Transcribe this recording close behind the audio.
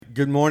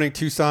Good morning,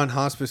 Tucson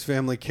Hospice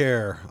Family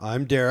Care.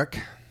 I'm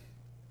Derek.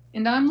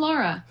 And I'm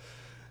Laura.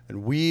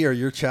 And we are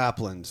your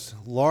chaplains.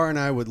 Laura and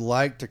I would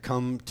like to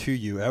come to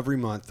you every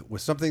month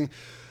with something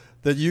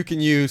that you can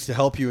use to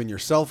help you in your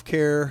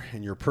self-care,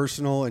 in your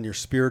personal and your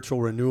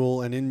spiritual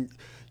renewal, and in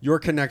your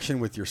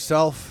connection with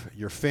yourself,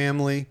 your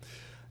family,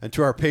 and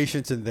to our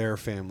patients and their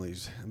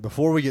families. And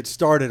before we get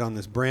started on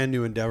this brand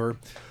new endeavor,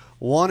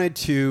 wanted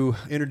to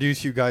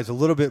introduce you guys a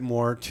little bit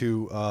more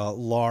to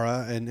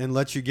Laura and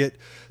let you get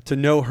to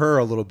know her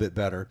a little bit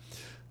better.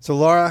 So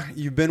Laura,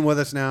 you've been with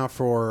us now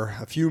for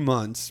a few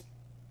months.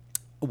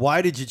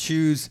 Why did you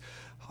choose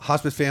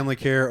hospice family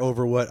care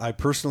over what I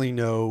personally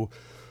know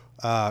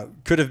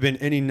could have been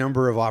any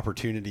number of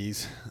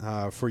opportunities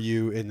for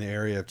you in the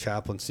area of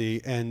chaplaincy,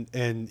 and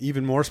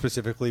even more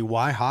specifically,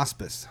 why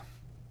hospice?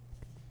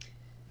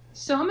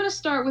 So I'm going to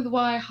start with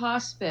why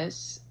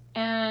hospice.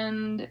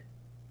 And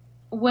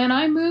when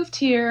I moved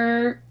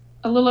here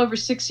a little over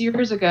 6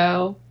 years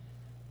ago,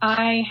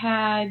 I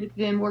had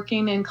been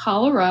working in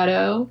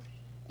Colorado,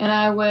 and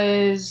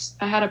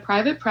I had a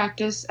private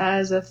practice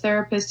as a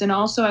therapist, and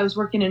also I was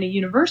working in a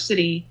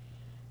university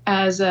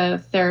as a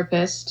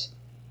therapist.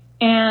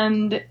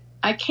 And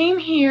I came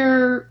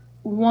here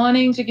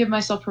wanting to give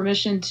myself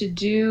permission to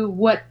do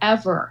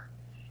whatever.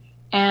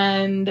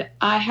 And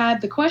I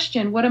had the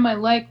question, what am I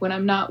like when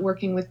I'm not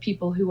working with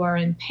people who are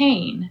in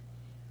pain?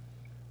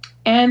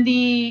 And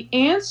the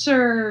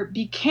answer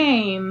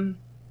became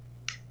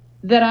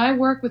that I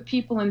work with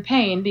people in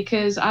pain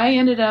because I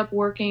ended up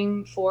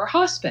working for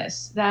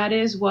hospice. That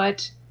is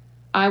what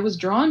I was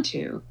drawn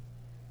to.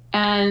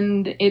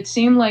 And it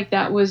seemed like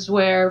that was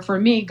where, for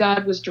me,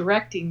 God was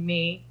directing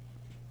me.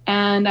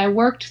 And I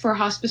worked for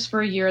hospice for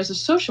a year as a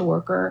social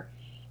worker.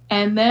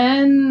 And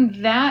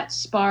then that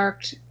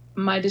sparked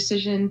my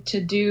decision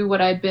to do what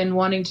I'd been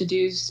wanting to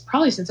do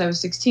probably since I was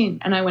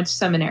 16. And I went to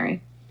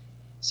seminary.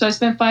 So I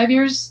spent 5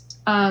 years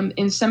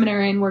in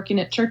seminary and working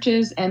at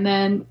churches, and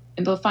then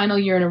in the final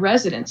year in a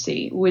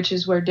residency, which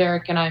is where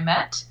Derek and I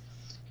met,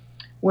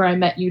 where I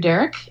met you,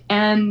 Derek.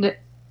 And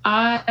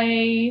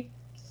I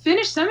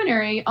finished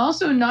seminary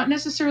also not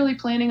necessarily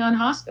planning on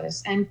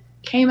hospice, and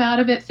came out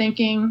of it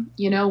thinking,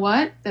 you know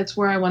what, that's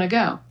where I want to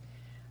go.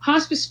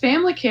 Hospice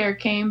family care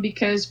came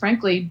because,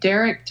 frankly,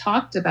 Derek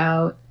talked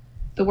about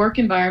the work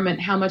environment,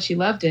 how much he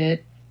loved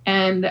it.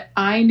 And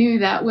I knew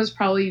that was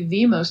probably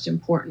the most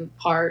important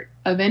part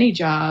of any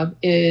job,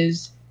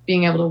 is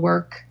being able to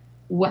work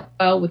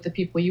well with the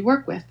people you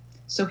work with.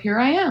 So here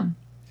I am.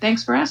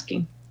 Thanks for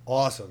asking.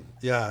 Awesome.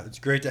 Yeah, it's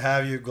great to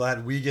have you.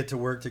 Glad we get to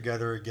work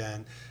together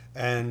again.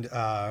 And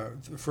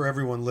for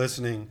everyone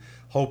listening,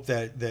 hope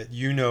that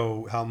you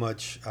know how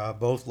much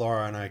both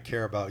Laura and I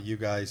care about you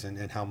guys,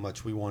 and how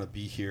much we want to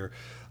be here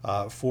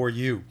for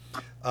you.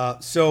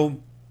 So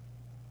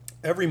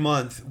every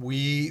month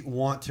we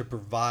want to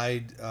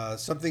provide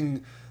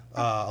something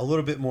a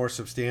little bit more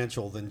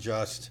substantial than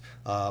just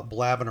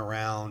blabbing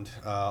around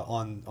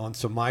on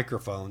some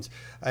microphones,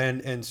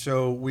 and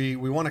so we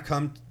want to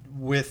come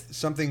with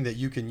something that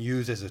you can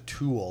use as a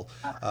tool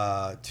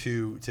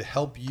to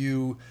help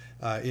you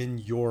in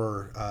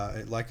your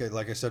like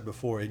I said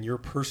before, in your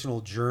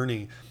personal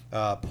journey,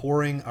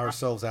 pouring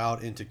ourselves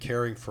out into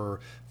caring for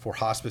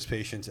hospice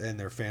patients and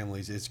their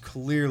families is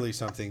clearly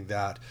something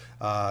that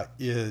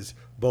is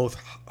both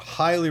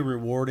highly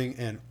rewarding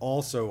and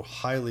also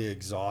highly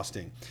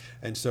exhausting.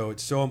 And so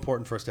it's so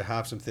important for us to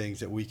have some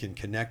things that we can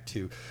connect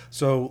to.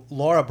 So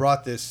Laura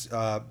brought this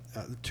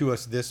to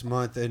us this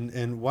month,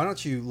 and why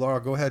don't you,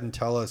 Laura, go ahead and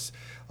tell us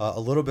a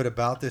little bit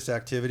about this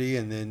activity,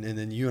 and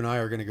then you and I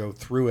are going to go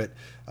through it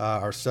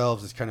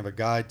ourselves as kind of a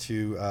guide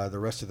to the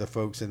rest of the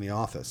folks in the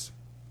office.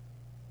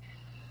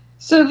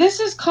 So this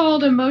is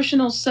called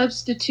emotional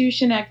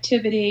substitution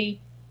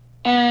activity,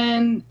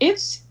 and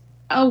it's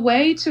a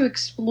way to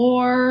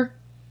explore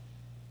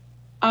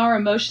our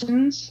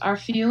emotions, our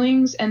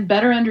feelings, and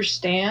better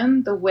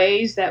understand the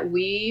ways that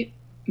we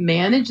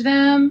manage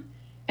them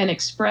and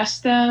express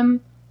them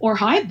or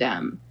hide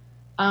them.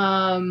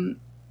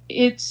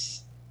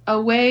 It's a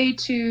way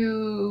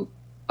to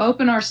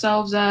open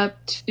ourselves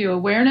up to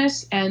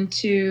awareness and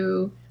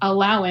to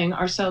allowing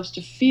ourselves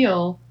to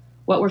feel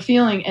what we're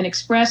feeling and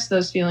express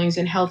those feelings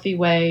in healthy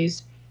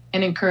ways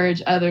and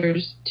encourage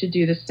others to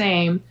do the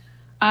same.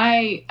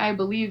 I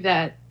believe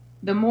that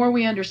the more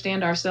we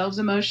understand ourselves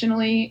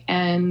emotionally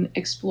and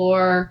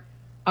explore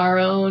our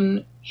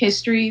own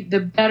history, the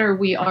better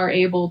we are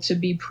able to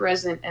be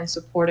present and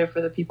supportive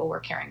for the people we're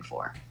caring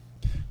for.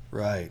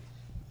 Right.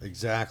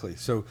 Exactly.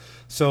 So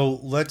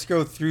let's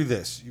go through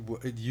this.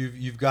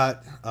 You've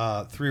got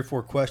 3 or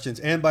 4 questions.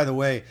 And by the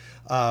way,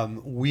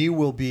 we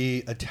will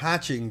be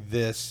attaching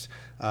this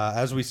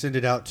as we send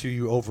it out to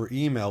you over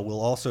email.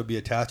 We'll also be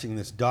attaching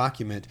this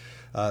document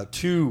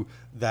to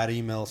that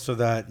email so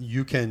that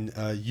you can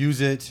use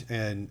it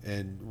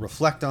and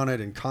reflect on it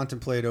and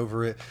contemplate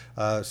over it.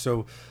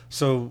 So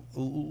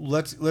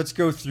let's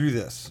go through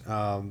this.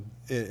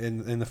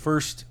 And the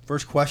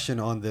first question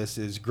on this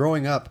is,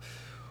 growing up,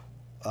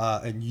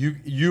 and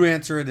you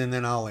answer it and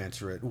then I'll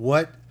answer it.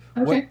 What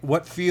Okay.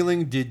 What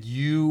feeling did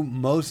you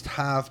most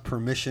have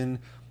permission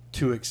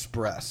to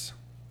express?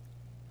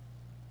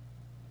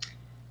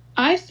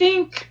 I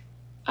think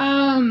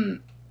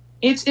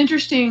it's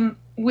interesting.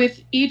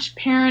 With each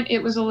parent,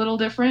 it was a little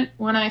different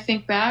when I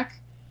think back.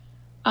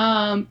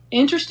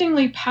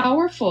 Interestingly,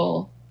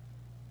 powerful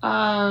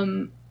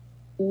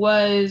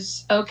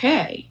was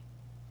okay.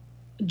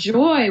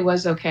 Joy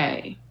was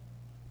okay.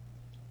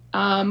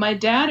 My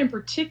dad, in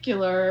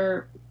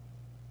particular,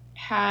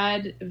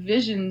 had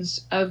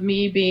visions of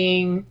me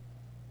being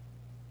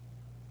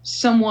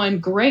someone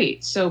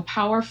great. So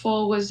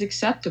powerful was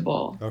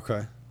acceptable.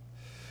 Okay.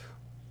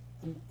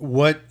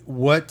 What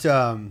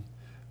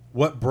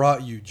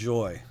brought you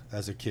joy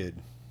as a kid?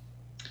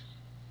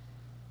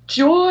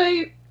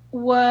 Joy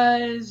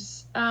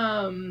was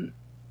the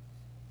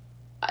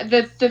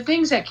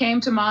things that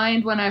came to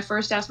mind when I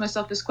first asked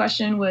myself this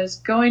question was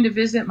going to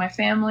visit my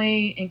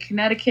family in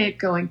Connecticut,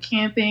 going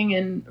camping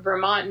in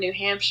Vermont, New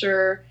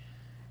Hampshire,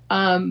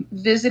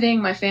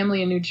 visiting my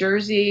family in New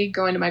Jersey,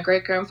 going to my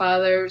great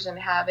grandfather's and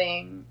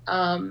having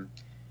on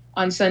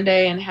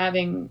Sunday and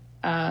having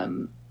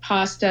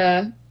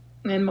pasta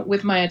and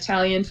with my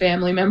Italian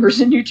family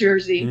members in New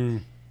Jersey.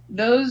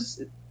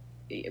 Those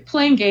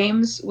playing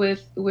games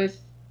with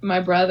my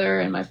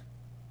brother and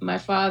my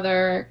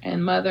father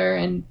and mother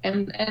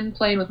and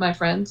playing with my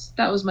friends.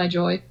 That was my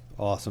joy.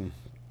 Awesome.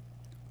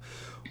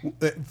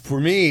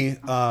 For me,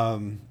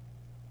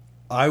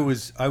 I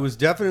was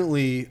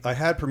definitely, I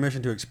had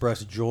permission to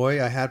express joy.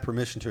 I had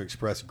permission to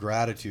express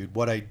gratitude.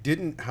 What I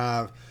didn't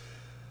have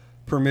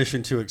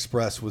permission to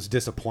express was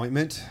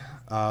disappointment.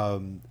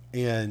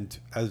 And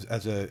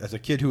as a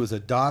kid who was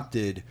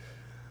adopted,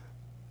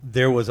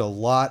 there was a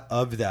lot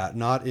of that,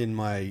 not in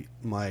my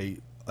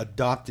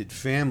adopted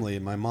family,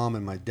 my mom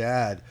and my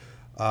dad.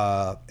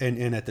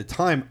 And at the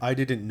time, I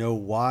didn't know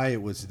why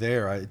it was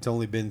there. It's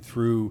only been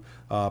through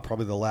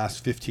probably the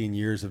last 15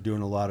 years of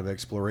doing a lot of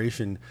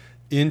exploration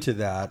into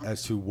that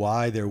as to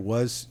why there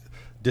was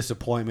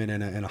disappointment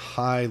and a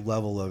high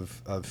level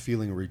of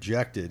feeling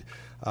rejected.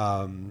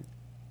 And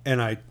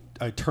I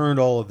turned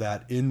all of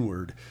that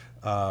inward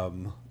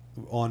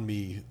on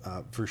me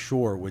for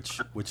sure,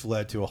 which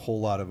led to a whole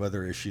lot of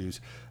other issues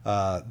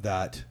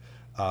that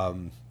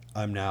I'm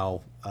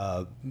now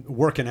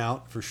working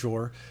out for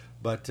sure.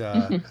 But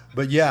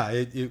yeah,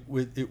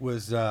 it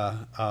was. I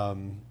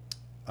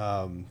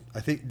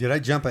think, did I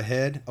jump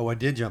ahead? Oh, I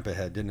did jump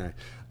ahead, didn't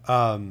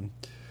I?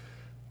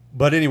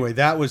 But anyway,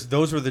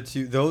 those were the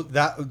two.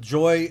 That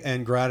joy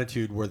and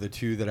gratitude were the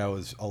two that I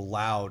was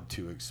allowed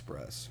to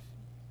express.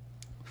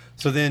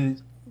 So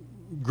then,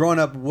 growing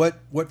up,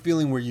 what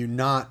feeling were you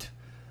not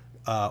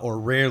or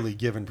rarely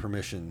given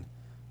permission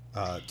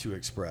to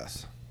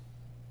express?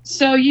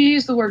 So you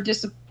used the word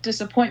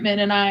disappointment,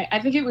 and I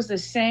think it was the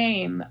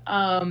same.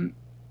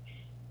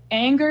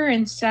 Anger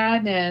and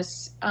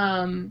sadness,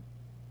 and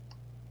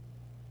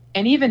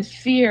even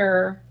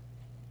fear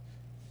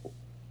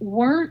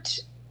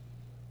weren't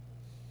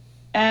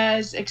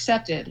as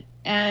accepted,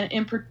 and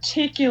in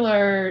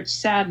particular,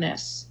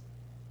 sadness.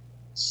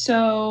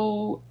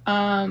 So,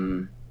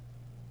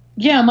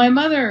 yeah, my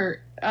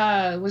mother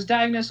was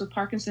diagnosed with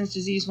Parkinson's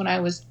disease when I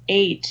was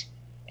 8.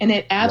 And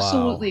it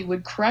absolutely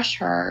would crush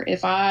her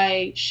if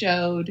I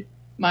showed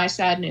my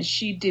sadness.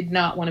 She did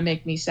not want to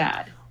make me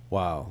sad.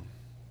 Wow.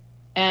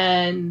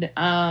 And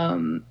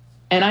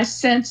I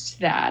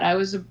sensed that. I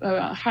was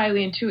a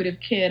highly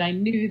intuitive kid. I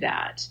knew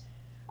that.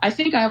 I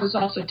think I was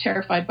also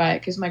terrified by it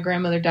because my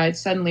grandmother died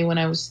suddenly when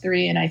I was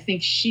 3, and I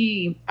think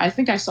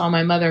I saw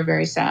my mother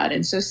very sad.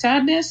 And so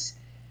sadness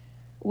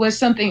was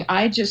something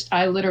I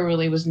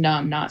literally was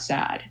numb, not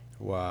sad.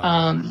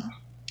 Wow.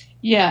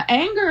 Yeah,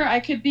 anger, I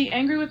could be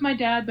angry with my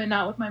dad, but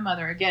not with my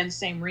mother. Again,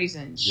 same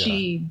reason.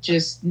 Yeah.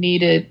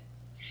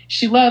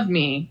 She loved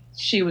me.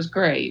 She was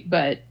great,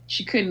 but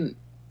she couldn't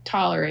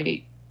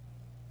tolerate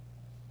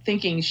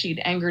thinking she'd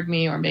angered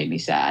me or made me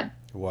sad.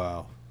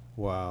 Wow.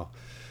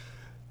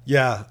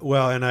 Yeah,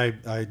 well, and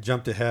I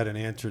jumped ahead and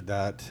answered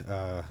that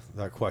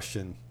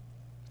question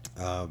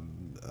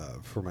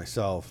for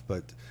myself,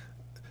 but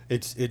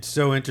it's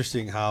so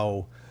interesting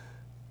how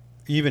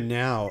even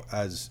now,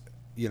 as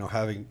you know,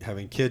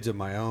 having kids of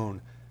my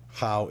own,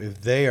 how if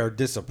they are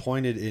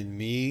disappointed in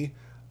me,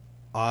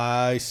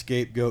 I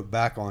scapegoat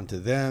back onto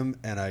them,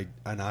 and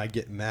I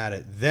get mad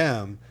at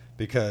them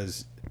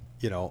because,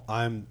 you know,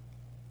 I'm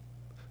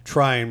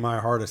trying my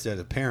hardest as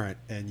a parent,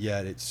 and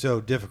yet it's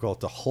so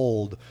difficult to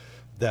hold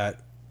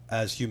that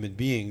as human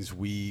beings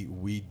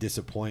we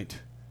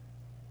disappoint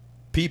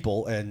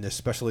people, and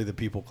especially the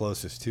people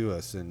closest to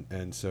us,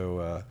 and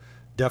so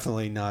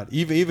definitely not,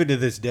 even to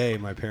this day,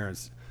 my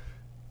parents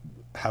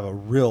have a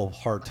real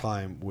hard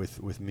time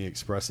with me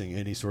expressing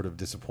any sort of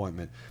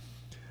disappointment.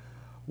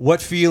 What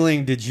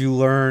feeling did you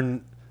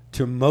learn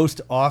to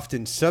most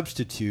often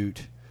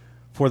substitute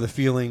for the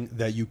feeling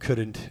that you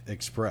couldn't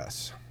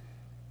express?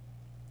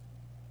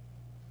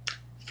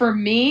 For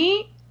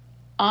me,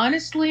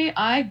 honestly,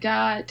 I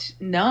got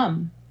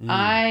numb.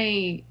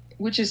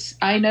 Which is,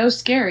 I know,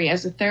 scary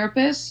as a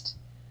therapist.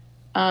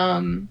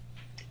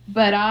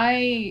 but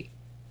I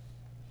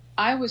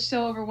was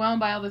so overwhelmed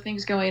by all the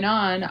things going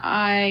on.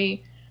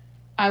 I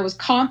was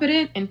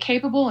competent and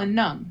capable and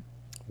numb.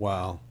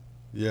 Wow.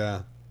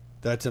 Yeah.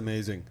 That's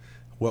amazing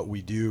what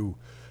we do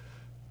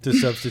to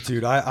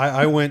substitute.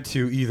 I went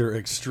to either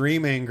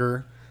extreme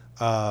anger,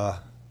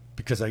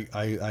 because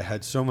I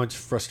had so much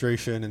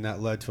frustration, and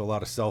that led to a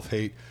lot of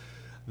self-hate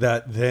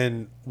that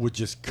then would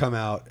just come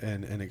out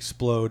and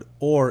explode,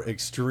 or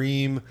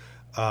extreme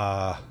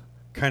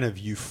kind of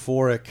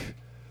euphoric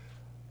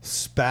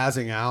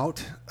spazzing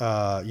out,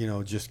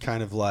 just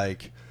kind of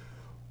like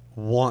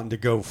wanting to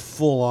go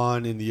full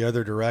on in the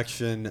other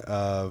direction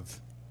of,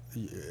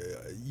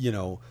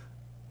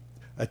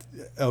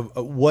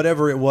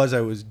 whatever it was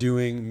I was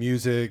doing,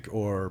 music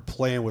or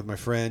playing with my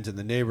friends in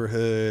the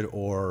neighborhood,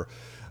 or,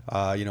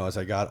 as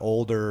I got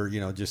older,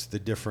 just the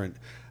different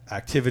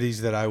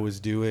activities that I was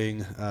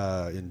doing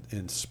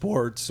in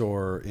sports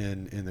or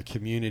in the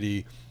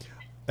community.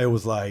 It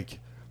was like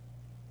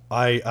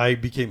I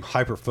became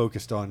hyper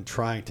focused on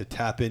trying to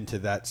tap into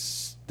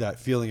that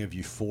feeling of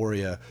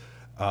euphoria,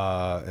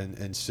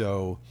 and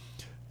so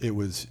it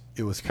was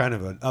kind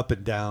of an up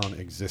and down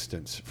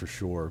existence for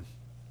sure.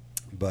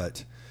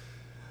 But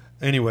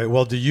anyway,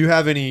 well, do you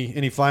have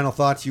any final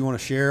thoughts you want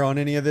to share on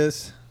any of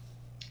this?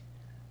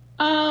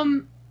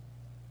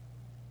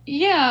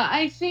 Yeah,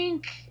 I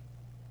think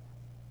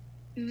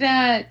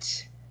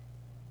that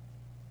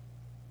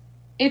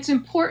it's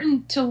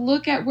important to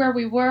look at where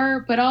we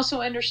were, but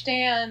also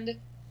understand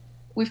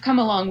we've come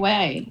a long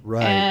way.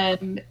 Right.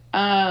 And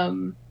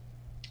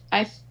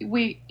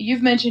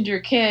you've mentioned your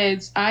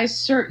kids. I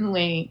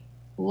certainly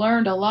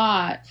learned a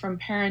lot from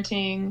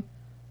parenting,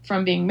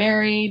 from being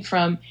married,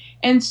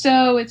 and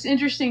so it's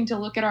interesting to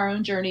look at our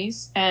own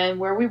journeys and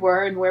where we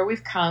were and where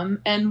we've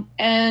come, and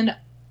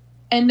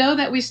know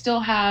that we still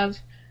have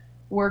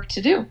work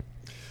to do.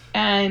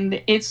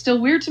 And it's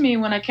still weird to me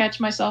when I catch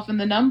myself in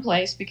the numb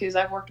place, because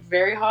I've worked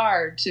very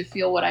hard to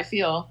feel what I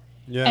feel.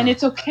 Yeah. And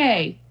it's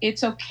okay.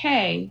 It's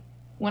okay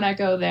when I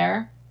go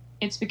there.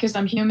 It's because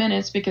I'm human.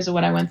 It's because of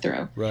what I went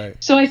through. Right.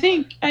 So I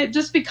think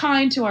just be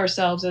kind to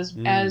ourselves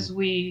as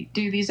we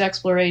do these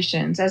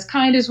explorations, as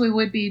kind as we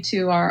would be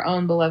to our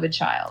own beloved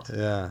child.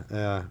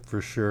 Yeah,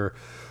 for sure.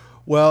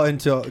 Well, and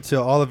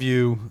to all of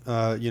you,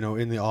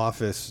 in the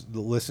office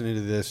listening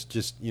to this,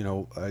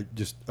 I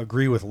just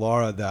agree with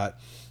Laura that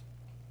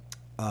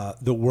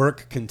the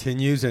work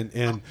continues,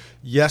 and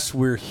yes,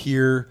 we're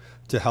here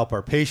to help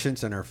our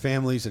patients and our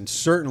families, and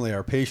certainly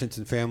our patients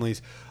and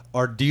families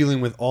are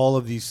dealing with all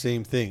of these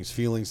same things,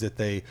 feelings that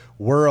they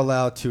were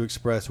allowed to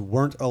express,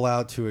 weren't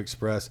allowed to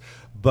express,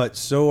 but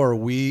so are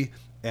we.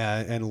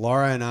 And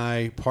Laura and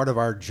I, part of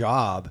our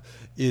job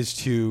is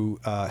to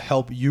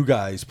help you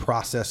guys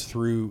process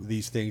through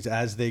these things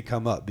as they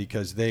come up,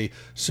 because they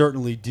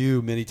certainly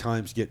do many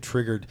times get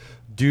triggered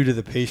due to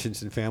the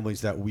patients and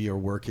families that we are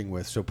working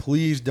with. So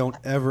please don't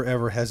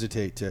ever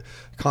hesitate to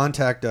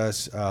contact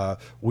us.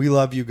 We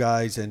love you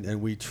guys,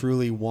 and we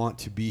truly want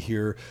to be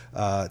here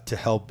to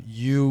help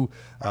you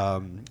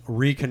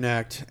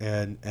reconnect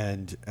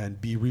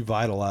and be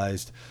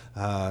revitalized,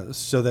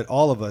 so that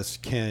all of us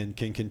can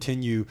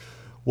continue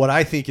what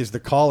I think is the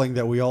calling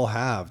that we all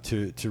have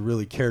to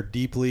really care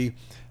deeply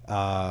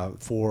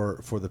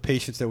for the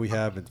patients that we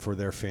have and for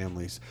their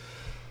families.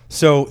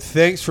 So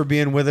thanks for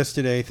being with us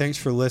today. Thanks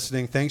for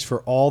listening. Thanks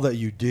for all that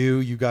you do.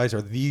 You guys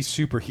are the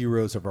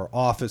superheroes of our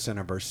office and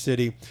of our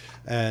city.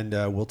 And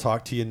we'll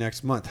talk to you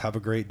next month. Have a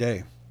great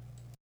day.